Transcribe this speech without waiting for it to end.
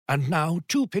And now,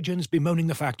 two pigeons bemoaning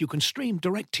the fact you can stream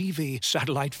DirecTV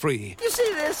satellite-free. You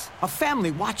see this? A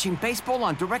family watching baseball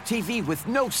on DirecTV with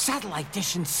no satellite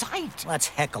dish in sight. Let's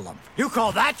heckle them. You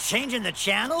call that changing the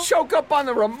channel? Choke up on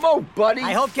the remote, buddy.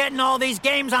 I hope getting all these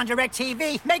games on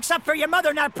DirecTV makes up for your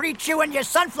mother not pre-chewing your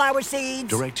sunflower seeds.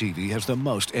 DirecTV has the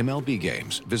most MLB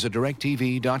games. Visit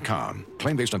DirecTV.com.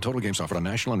 Claim based on total games offered on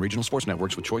national and regional sports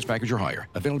networks with choice package or higher.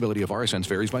 Availability of RSNs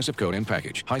varies by zip code and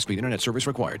package. High-speed internet service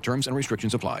required. Terms and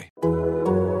restrictions apply. 15.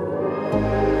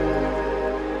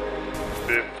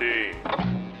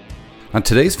 On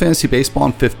today's Fantasy Baseball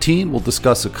in 15, we'll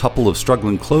discuss a couple of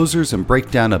struggling closers and break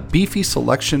down a beefy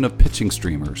selection of pitching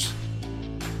streamers.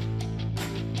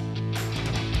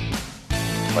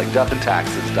 Like death and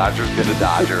taxes, Dodger's been a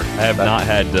Dodger. I have not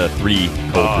had 3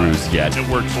 cold brews yet. It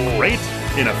works great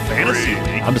in a fantasy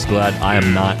league. I'm just glad I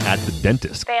am not at the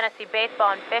dentist. Fantasy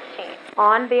Baseball in 15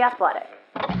 on The Athletic.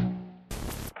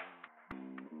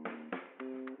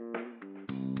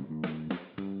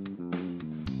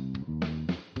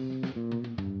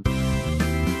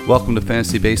 Welcome to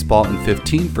Fantasy Baseball in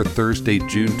 15 for Thursday,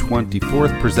 June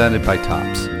 24th, presented by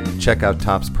Topps. Check out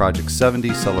Topps Project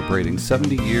 70, celebrating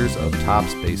 70 years of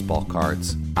Topps baseball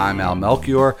cards. I'm Al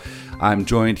Melchior. I'm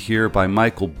joined here by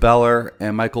Michael Beller.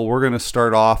 And Michael, we're going to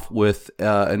start off with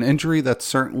an injury that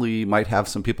certainly might have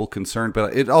some people concerned,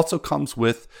 but it also comes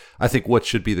with, I think, what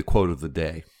should be the quote of the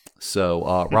day.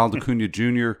 So Ronald Acuna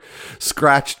Jr.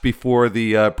 scratched before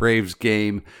the Braves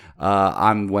game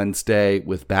on Wednesday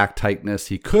with back tightness.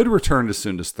 He could return as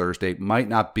soon as Thursday. Might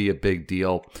not be a big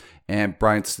deal. And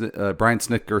Brian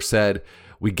Snitker said,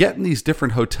 we get in these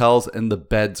different hotels and the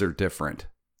beds are different.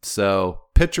 So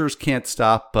pitchers can't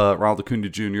stop Ronald Acuna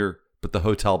Jr., but the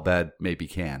hotel bed maybe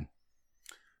can.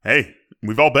 Hey,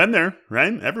 we've all been there,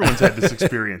 right? Everyone's had this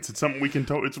experience. It's something we can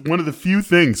it's one of the few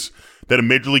things that a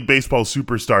Major League Baseball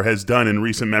superstar has done in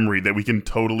recent memory that we can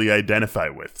totally identify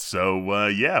with. So,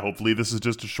 yeah, hopefully this is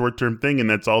just a short-term thing, and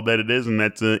that's all that it is, and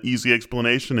that's an easy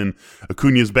explanation, and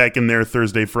Acuna's back in there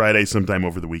Thursday, Friday, sometime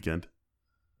over the weekend.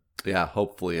 Yeah,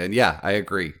 hopefully. And yeah, I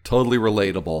agree. Totally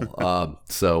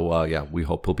relatable. Yeah, we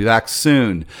hope he'll be back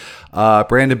soon.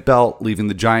 Brandon Belt leaving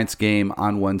the Giants game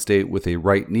on Wednesday with a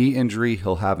right knee injury.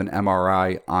 He'll have an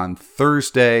MRI on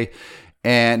Thursday.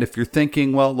 And if you're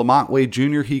thinking, well, Lamont Wade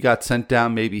Jr., he got sent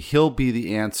down, maybe he'll be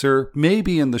the answer.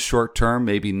 Maybe in the short term,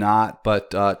 maybe not. But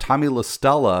Tommy La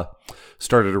Stella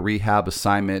started a rehab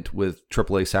assignment with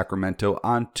AAA Sacramento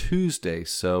on Tuesday.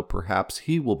 So perhaps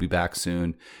he will be back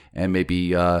soon and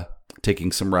maybe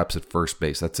taking some reps at first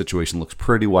base. That situation looks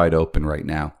pretty wide open right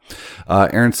now.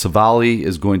 Aaron Savali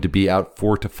is going to be out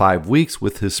 4 to 5 weeks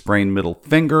with his sprained middle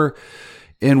finger.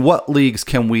 In what leagues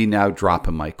can we now drop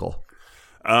him, Michael?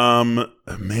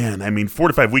 Man, I mean, 4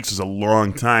 to 5 weeks is a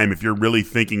long time. If you're really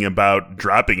thinking about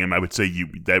dropping him, I would say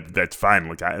that's fine.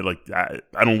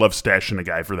 I don't love stashing a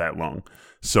guy for that long.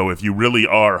 So if you really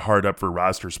are hard up for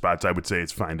roster spots, I would say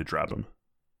it's fine to drop him.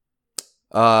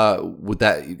 Would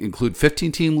that include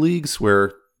 15-team leagues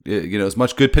where, as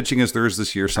much good pitching as there is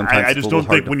this year, sometimes I just don't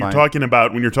think when you're talking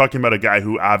about a guy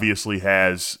who obviously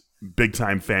has big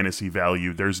time fantasy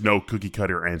value, there's no cookie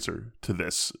cutter answer to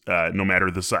this, no matter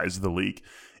the size of the league.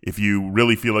 If you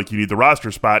really feel like you need the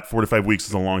roster spot, 4 to 5 weeks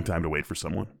is a long time to wait for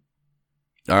someone.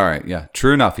 All right. Yeah,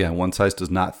 true enough. Yeah. One size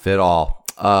does not fit all.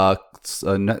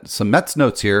 Some Mets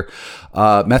notes here.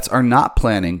 Mets are not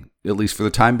planning, at least for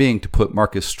the time being, to put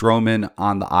Marcus Stroman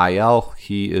on the IL.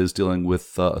 He is dealing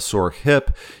with a sore hip.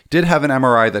 Did have an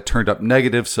MRI that turned up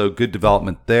negative, so good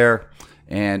development there.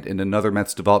 And in another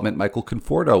Mets development, Michael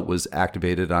Conforto was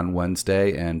activated on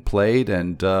Wednesday and played.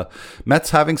 And Mets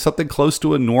having something close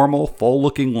to a normal,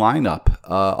 full-looking lineup.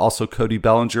 Also, Cody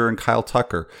Bellinger and Kyle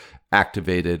Tucker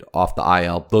activated off the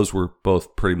IL. Those were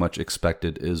both pretty much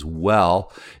expected as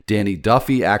well. Danny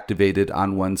Duffy activated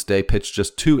on Wednesday, pitched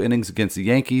just 2 innings against the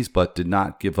Yankees, but did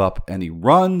not give up any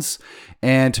runs.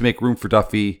 And to make room for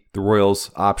Duffy, the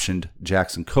Royals optioned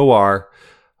Jackson Kowar.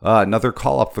 Another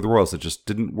call-up for the Royals that just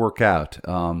didn't work out.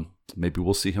 Maybe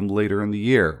we'll see him later in the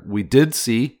year. We did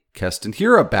see Keston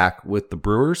Hiura back with the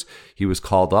Brewers. He was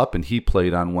called up, and he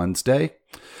played on Wednesday.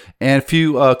 And a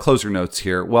few closer notes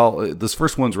here. Well, this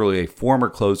first one's really a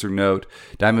former closer note.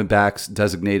 Diamondbacks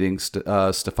designating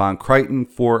Stefan Crichton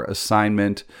for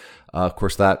assignment. Of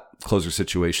course, that closer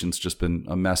situation's just been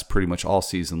a mess pretty much all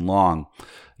season long.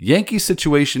 Yankee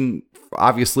situation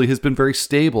obviously has been very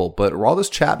stable, but Aroldis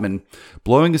Chapman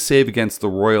blowing a save against the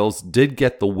Royals did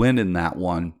get the win in that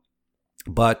one.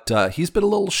 But he's been a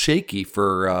little shaky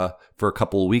for for a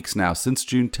couple of weeks now. Since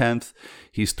June 10th,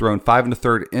 he's thrown 5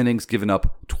 1/3 innings, given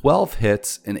up 12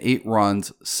 hits and 8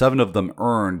 runs, 7 of them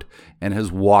earned, and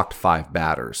has walked 5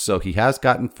 batters. So he has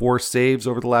gotten 4 saves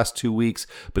over the last 2 weeks,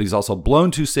 but he's also blown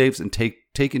 2 saves and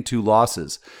taken 2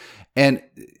 losses. And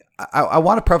I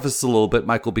want to preface this a little bit,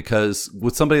 Michael, because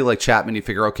with somebody like Chapman, you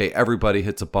figure, okay, everybody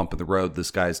hits a bump in the road.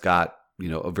 This guy's got,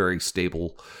 a very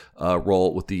stable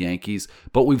role with the Yankees.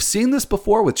 But we've seen this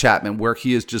before with Chapman, where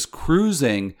he is just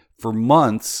cruising for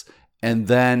months and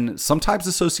then sometimes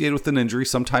associated with an injury,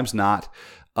 sometimes not.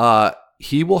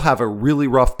 He will have a really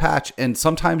rough patch and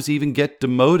sometimes even get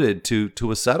demoted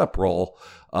to a setup role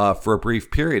for a brief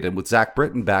period. And with Zach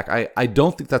Britton back, I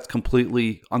don't think that's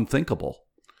completely unthinkable.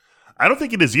 I don't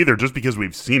think it is either, just because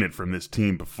we've seen it from this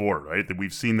team before, right? That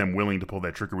we've seen them willing to pull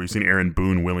that trigger. We've seen Aaron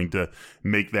Boone willing to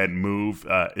make that move.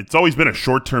 It's always been a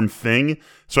short-term thing,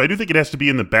 so I do think it has to be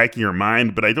in the back of your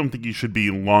mind, but I don't think you should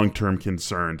be long-term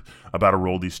concerned about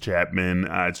Aroldis Chapman.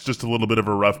 It's just a little bit of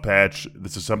a rough patch.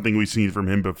 This is something we've seen from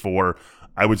him before.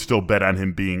 I would still bet on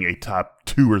him being a top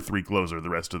 2 or 3 closer the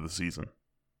rest of the season.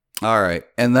 All right.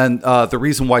 And then the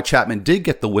reason why Chapman did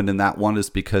get the win in that one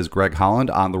is because Greg Holland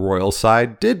on the Royals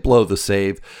side did blow the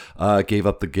save, gave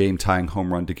up the game-tying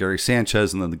home run to Gary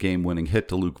Sanchez, and then the game-winning hit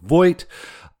to Luke Voit.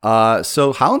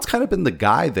 So Holland's kind of been the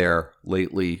guy there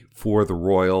lately for the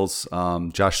Royals.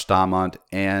 Josh Staumont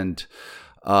and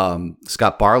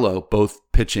Scott Barlow both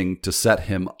pitching to set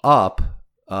him up.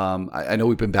 I know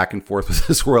we've been back and forth with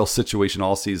this Royals situation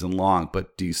all season long,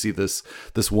 but do you see this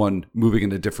one moving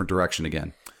in a different direction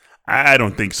again? I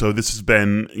don't think so. This has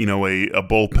been, a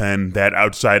bullpen that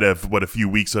outside of a few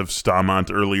weeks of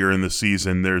Staumont earlier in the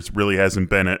season, there's really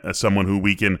hasn't been someone who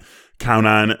we can count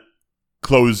on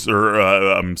close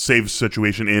or save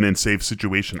situation in and save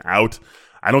situation out.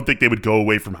 I don't think they would go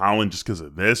away from Holland just because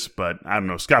of this, but I don't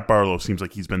know. Scott Barlow seems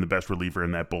like he's been the best reliever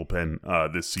in that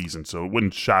bullpen this season, so it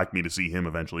wouldn't shock me to see him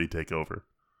eventually take over.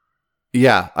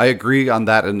 Yeah, I agree on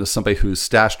that. And as somebody who's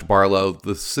stashed Barlow,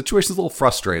 the situation's a little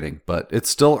frustrating, but it's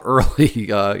still early,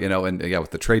 and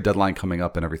with the trade deadline coming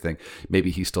up and everything,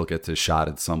 maybe he still gets his shot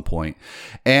at some point.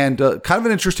 And kind of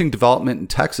an interesting development in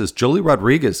Texas, Joely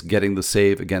Rodriguez getting the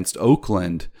save against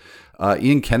Oakland.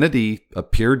 Ian Kennedy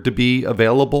appeared to be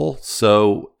available.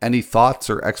 So any thoughts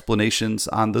or explanations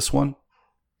on this one?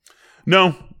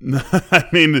 No, I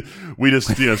mean, we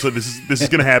just, so this is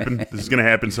going to happen. This is going to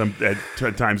happen some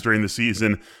at times during the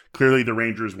season. Clearly, the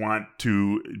Rangers want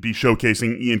to be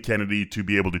showcasing Ian Kennedy to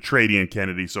be able to trade Ian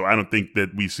Kennedy. So I don't think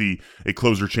that we see a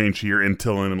closer change here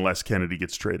until and unless Kennedy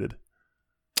gets traded.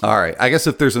 All right. I guess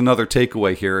if there's another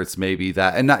takeaway here, it's maybe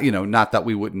that, and not that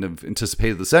we wouldn't have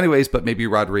anticipated this anyways, but maybe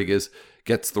Rodriguez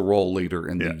gets the role later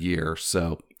in the year.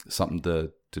 So something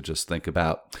to just think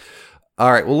about.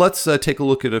 All right, well, let's take a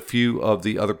look at a few of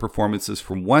the other performances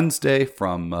from Wednesday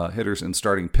from hitters and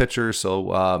starting pitchers. So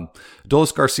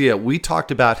Adolis Garcia, we talked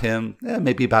about him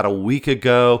maybe about a week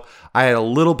ago. I had a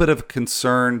little bit of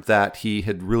concern that he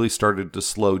had really started to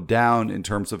slow down in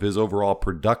terms of his overall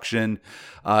production.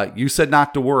 You said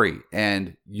not to worry,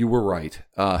 and you were right.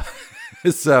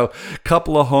 So a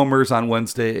couple of homers on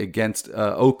Wednesday against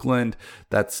Oakland.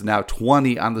 That's now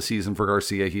 20 on the season for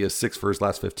Garcia. He has 6 for his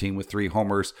last 15 with 3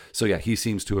 homers. So yeah, he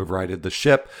seems to have righted the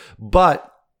ship.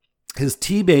 But his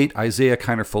teammate, Isaiah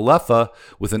Kiner-Falefa,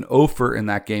 with an 0-for in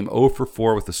that game,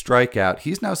 0-for-4 with a strikeout.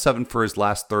 He's now 7 for his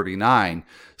last 39.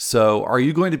 So are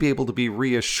you going to be able to be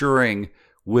reassuring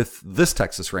with this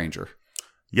Texas Ranger?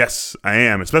 Yes, I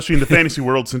am, especially in the fantasy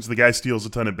world, since the guy steals a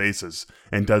ton of bases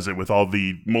and does it with all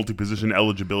the multi-position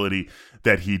eligibility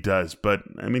that he does. But,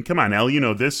 I mean, come on, Al, you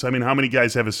know this. I mean, how many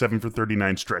guys have a 7 for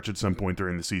 39 stretch at some point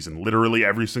during the season? Literally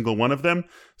every single one of them.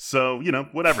 So,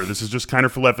 whatever. This is just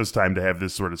Kiner-Falefa's time to have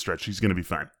this sort of stretch. He's going to be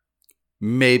fine.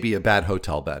 Maybe a bad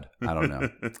hotel bed. I don't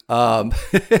know.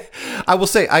 I will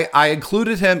say I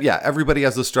included him. Yeah, everybody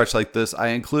has a stretch like this. I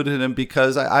included him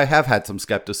because I have had some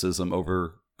skepticism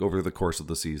over the course of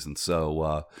the season.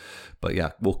 So, but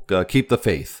yeah, we'll keep the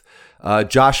faith.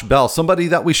 Josh Bell, somebody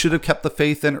that we should have kept the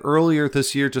faith in earlier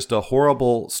this year, just a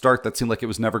horrible start that seemed like it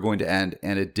was never going to end,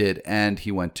 and it did end.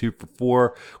 He went 2 for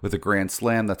 4 with a grand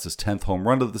slam. That's his 10th home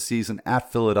run of the season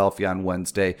at Philadelphia on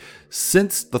Wednesday.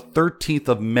 Since the 13th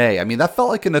of May, I mean, that felt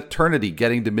like an eternity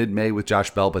getting to mid-May with Josh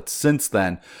Bell, but since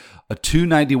then, a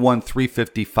 291,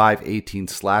 350, 518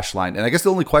 slash line. And I guess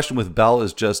the only question with Bell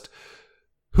is just,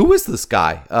 who is this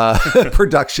guy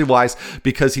production-wise?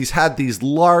 Because he's had these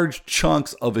large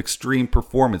chunks of extreme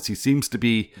performance. He seems to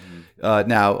be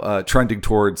now trending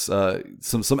towards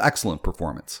some excellent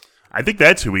performance. I think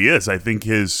that's who he is. I think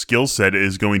his skill set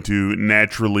is going to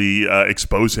naturally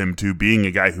expose him to being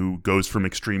a guy who goes from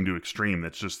extreme to extreme.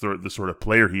 That's just the sort of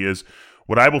player he is.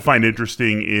 What I will find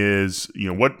interesting is,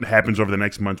 what happens over the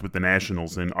next month with the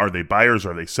Nationals, and are they buyers?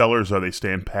 Are they sellers? Are they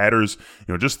stand-patters?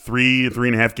 Just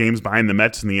 3.5 games behind the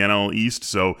Mets in the NL East.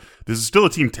 So this is still a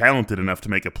team talented enough to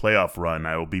make a playoff run.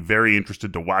 I will be very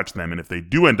interested to watch them. And if they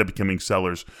do end up becoming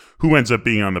sellers, who ends up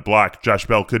being on the block? Josh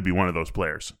Bell could be one of those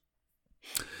players.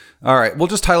 All right, we'll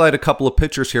just highlight a couple of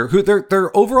pitchers here who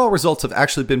their overall results have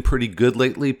actually been pretty good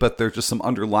lately, but there's just some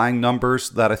underlying numbers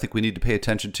that I think we need to pay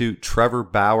attention to. Trevor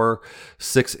Bauer,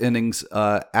 6 innings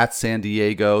at San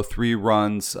Diego, 3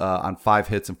 runs on 5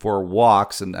 hits and 4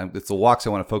 walks, and it's the walks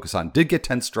I want to focus on. Did get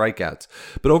 10 strikeouts,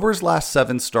 but over his last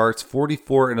 7 starts,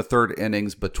 44 and a third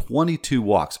innings, but 22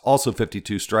 walks, also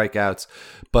 52 strikeouts.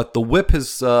 But the WHIP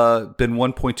has been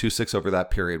 1.26 over that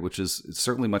period, which is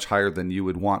certainly much higher than you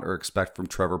would want or expect from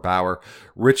Trevor Bauer.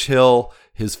 Rich Hill,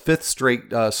 his 5th straight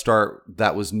start,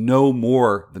 that was no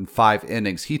more than 5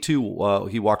 innings. He too,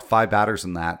 he walked 5 batters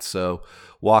in that, so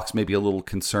walks maybe a little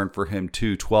concern for him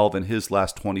too. 12 in his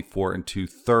last 24 and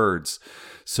 2/3.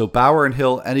 So Bauer and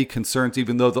Hill, any concerns,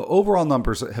 even though the overall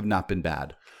numbers have not been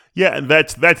bad? Yeah, and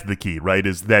that's the key, right,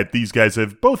 is that these guys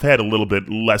have both had a little bit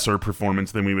lesser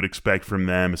performance than we would expect from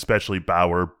them, especially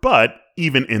Bauer. But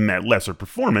even in that lesser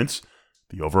performance,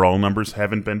 the overall numbers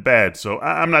haven't been bad. So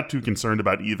I'm not too concerned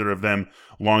about either of them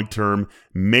long-term.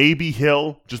 Maybe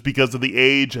Hill, just because of the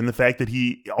age and the fact that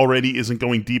he already isn't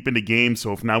going deep into games.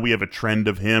 So if now we have a trend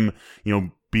of him,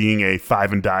 being a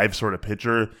 5 and dive sort of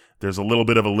pitcher, there's a little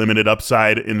bit of a limited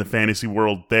upside in the fantasy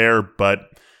world there, but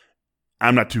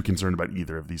I'm not too concerned about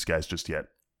either of these guys just yet.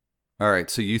 All right,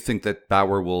 so you think that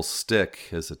Bauer will stick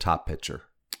as a top pitcher?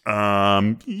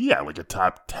 Yeah, like a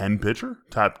top 10 pitcher,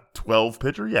 top 12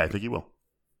 pitcher. Yeah, I think he will.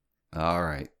 All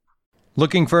right.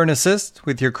 Looking for an assist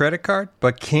with your credit card,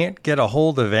 but can't get a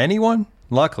hold of anyone?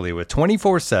 Luckily, with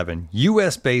 24/7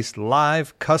 U.S.-based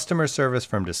live customer service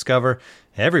from Discover,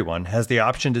 everyone has the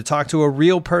option to talk to a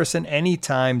real person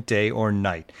anytime, day or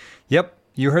night. Yep,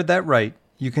 you heard that right.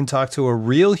 You can talk to a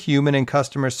real human in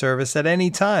customer service at any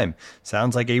time.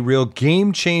 Sounds like a real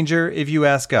game changer if you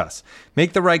ask us.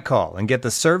 Make the right call and get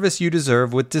the service you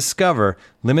deserve with Discover.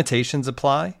 Limitations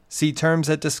apply. See terms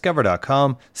at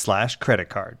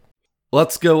discover.com/creditcard.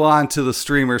 Let's go on to the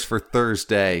streamers for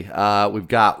Thursday. We've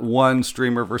got one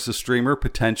streamer versus streamer,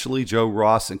 potentially Joe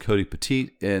Ross and Cody Petit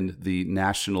in the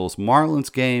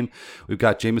Nationals-Marlins game. We've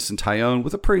got Jameson Taillon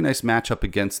with a pretty nice matchup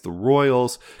against the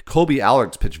Royals. Colby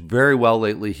Allard's pitched very well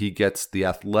lately. He gets the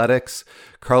Athletics.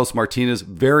 Carlos Martinez,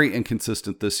 very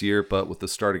inconsistent this year, but with the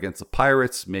start against the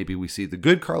Pirates, maybe we see the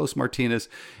good Carlos Martinez.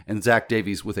 And Zach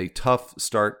Davies with a tough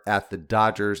start at the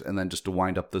Dodgers. And then just to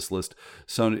wind up this list,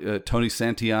 Tony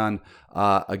Santillan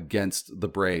against the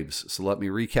Braves. So let me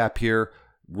recap here.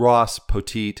 Ross,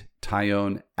 Poteet,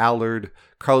 Taillon, Allard,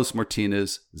 Carlos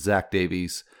Martinez, Zach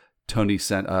Davies, Tony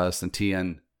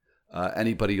Santillan.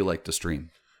 Anybody you like to stream?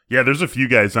 Yeah, there's a few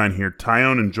guys on here.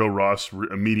 Taillon and Joe Ross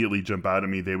immediately jump out at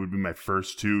me. They would be my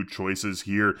first 2 choices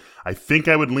here. I think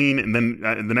I would lean, and then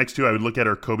the next 2 I would look at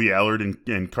are Colby Allard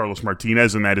and Carlos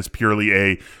Martinez, and that is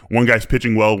purely one guy's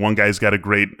pitching well, one guy's got a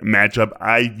great matchup.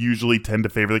 I usually tend to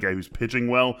favor the guy who's pitching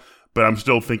well, but I'm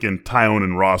still thinking Taillon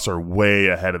and Ross are way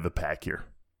ahead of the pack here.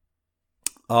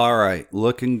 All right,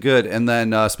 looking good. And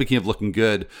then speaking of looking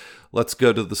good, let's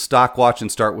go to the stock watch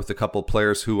and start with a couple of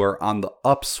players who are on the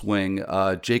upswing.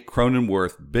 Jake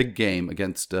Cronenworth, big game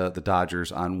against the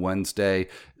Dodgers on Wednesday,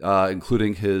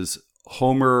 including his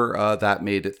homer that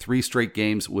made it 3 straight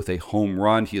games with a home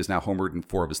run. He has now homered in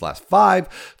 4 of his last 5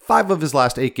 of his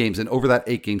last 8 games. And over that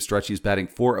 8-game stretch, he's batting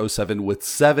 .407 with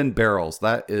 7 barrels.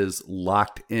 That is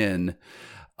locked in.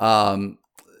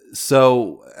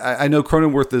 So I know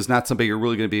Cronenworth is not somebody you're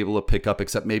really going to be able to pick up,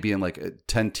 except maybe in like a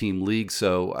 10-team league.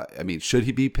 So, I mean, should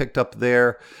he be picked up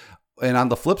there? And on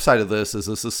the flip side of this, is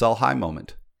this a sell high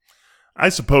moment? I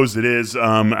suppose it is.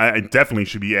 I definitely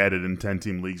should be added in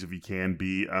 10-team leagues if he can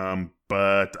be.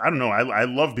 But I don't know. I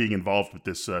love being involved with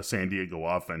this San Diego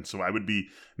offense. So I would be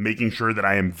making sure that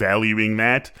I am valuing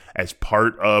that as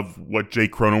part of what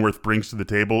Jake Cronenworth brings to the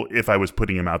table if I was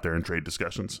putting him out there in trade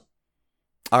discussions.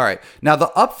 All right. Now, the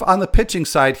up on the pitching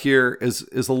side here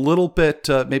is a little bit,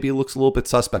 maybe it looks a little bit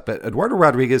suspect, but Eduardo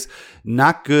Rodriguez,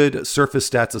 not good surface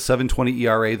stats, a 7.20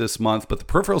 ERA this month, but the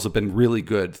peripherals have been really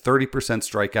good. 30%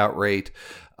 strikeout rate,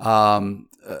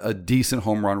 a decent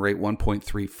home run rate,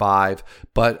 1.35,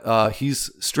 but he's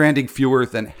stranding fewer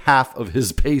than half of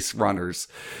his base runners.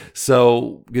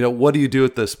 So, what do you do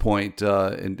at this point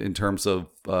in terms of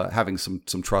having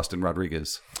some trust in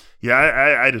Rodriguez?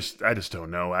 Yeah, I just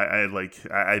don't know.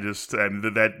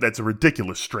 That's a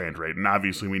ridiculous strand rate, and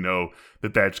obviously we know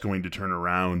that that's going to turn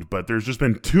around. But there's just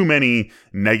been too many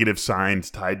negative signs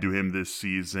tied to him this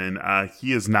season.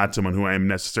 He is not someone who I am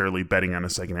necessarily betting on a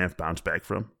second half bounce back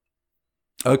from.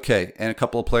 Okay, and a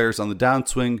couple of players on the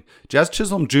downswing. Jazz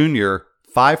Chisholm Jr.,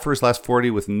 5 for his last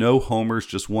 40 with no homers,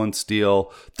 just 1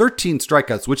 steal, 13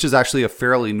 strikeouts, which is actually a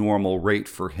fairly normal rate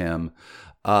for him.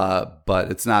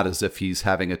 But it's not as if he's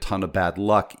having a ton of bad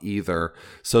luck either.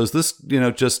 So is this,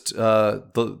 just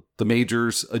the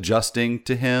majors adjusting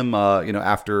to him,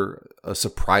 after a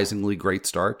surprisingly great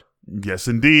start? Yes,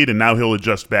 indeed, and now he'll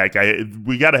adjust back.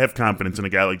 We got to have confidence in a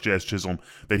guy like Jazz Chisholm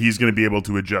that he's going to be able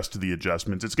to adjust to the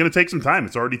adjustments. It's going to take some time.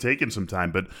 It's already taken some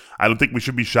time, but I don't think we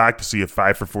should be shocked to see a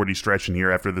 5 for 40 stretch in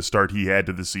here after the start he had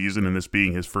to the season and this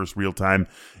being his first real time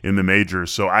in the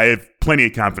majors. So I have plenty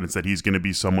of confidence that he's going to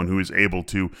be someone who is able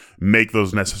to make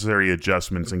those necessary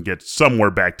adjustments and get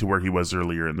somewhere back to where he was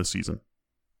earlier in the season.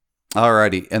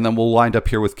 Alrighty, and then we'll wind up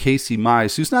here with Casey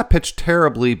Mize, who's not pitched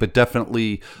terribly, but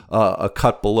definitely a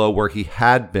cut below where he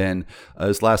had been.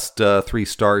 His last 3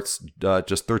 starts,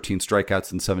 just 13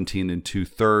 strikeouts and 17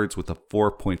 2/3 with a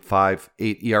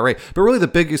 4.58 ERA. But really the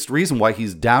biggest reason why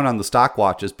he's down on the stock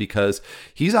watch is because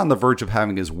he's on the verge of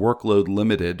having his workload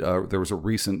limited. There was a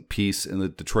recent piece in the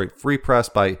Detroit Free Press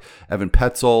by Evan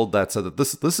Petzold that said that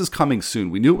this is coming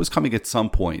soon. We knew it was coming at some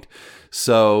point.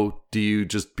 So do you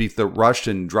just beat the rush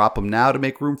and drop him now to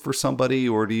make room for somebody,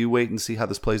 or do you wait and see how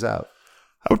this plays out?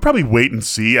 I would probably wait and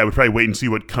see.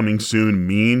 What coming soon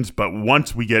means. But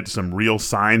once we get some real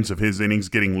signs of his innings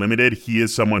getting limited, he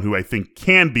is someone who I think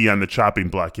can be on the chopping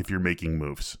block if you're making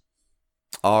moves.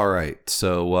 All right,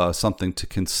 so something to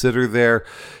consider there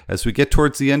as we get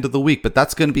towards the end of the week. But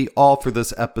that's going to be all for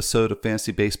this episode of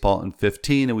Fantasy Baseball in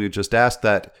 15. And we would just ask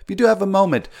that if you do have a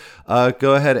moment,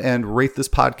 go ahead and rate this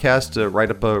podcast, write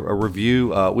up a review.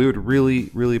 We would really,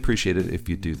 really appreciate it if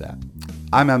you do that.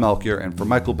 I'm M. Melchior, and for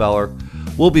Michael Beller,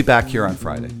 we'll be back here on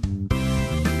Friday.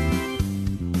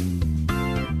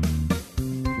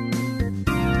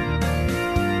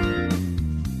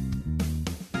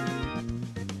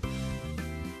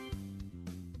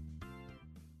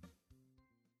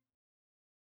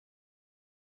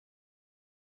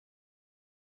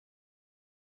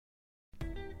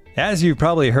 As you've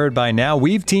probably heard by now,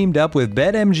 we've teamed up with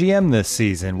BetMGM this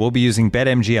season. We'll be using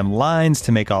BetMGM lines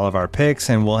to make all of our picks,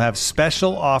 and we'll have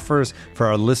special offers for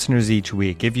our listeners each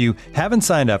week. If you haven't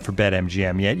signed up for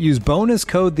BetMGM yet, use bonus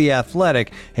code The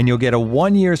Athletic, and you'll get a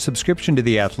 1-year subscription to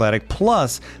The Athletic,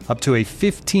 plus up to a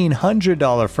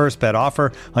 $1,500 first bet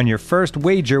offer on your first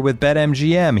wager with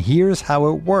BetMGM. Here's how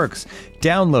it works.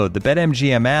 Download the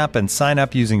BetMGM app and sign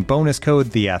up using bonus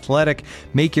code The Athletic.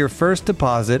 Make your first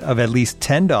deposit of at least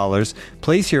 $10.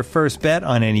 Place your first bet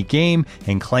on any game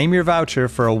and claim your voucher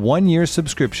for a 1-year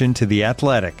subscription to The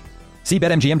Athletic. See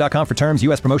BetMGM.com for terms.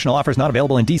 U.S. promotional offers not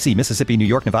available in D.C., Mississippi, New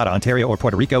York, Nevada, Ontario, or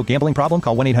Puerto Rico. Gambling problem?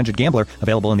 Call 1-800-GAMBLER.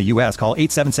 Available in the U.S. Call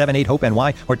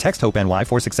 877-8-HOPE-NY or text HOPE-NY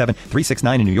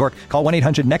 467-369 in New York. Call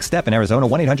 1-800-NEXT-STEP in Arizona.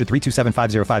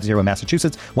 1-800-327-5050 in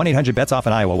Massachusetts. 1-800-BETS-OFF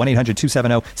in Iowa.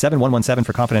 1-800-270-7117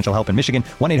 for confidential help in Michigan.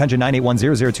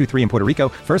 1-800-981-0023 in Puerto Rico.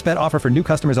 First bet offer for new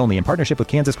customers only in partnership with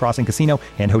Kansas Crossing Casino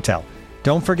and Hotel.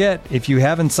 Don't forget, if you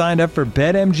haven't signed up for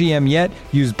BetMGM yet,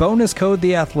 use bonus code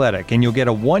The Athletic, and you'll get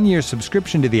a 1-year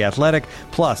subscription to The Athletic,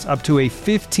 plus up to a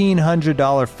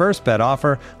 $1,500 first bet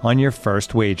offer on your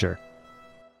first wager.